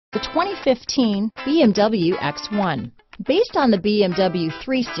The 2015 BMW X1. Based on the BMW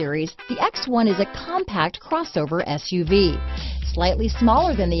 3 Series, the X1 is a compact crossover SUV. Slightly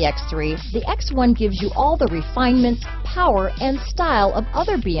smaller than the X3, the X1 gives you all the refinements, power, and style of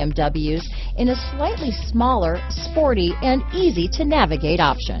other BMWs in a slightly smaller, sporty, and easy-to-navigate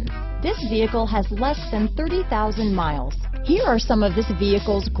option. This vehicle has less than 30,000 miles. Here are some of this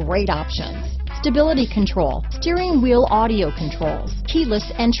vehicle's great options: stability control, steering wheel audio controls,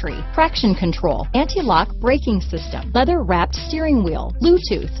 keyless entry, traction control, anti-lock braking system, leather-wrapped steering wheel,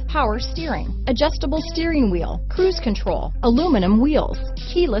 Bluetooth, power steering, adjustable steering wheel, cruise control, aluminum wheels,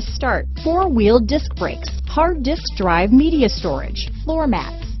 keyless start, four-wheel disc brakes, hard disk drive media storage, floor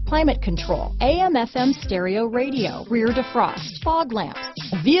mats, climate control, AM/FM stereo radio, rear defrost, fog lamps.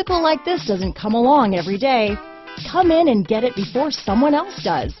 A vehicle like this doesn't come along every day. Come in and get it before someone else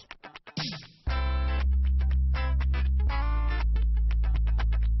does.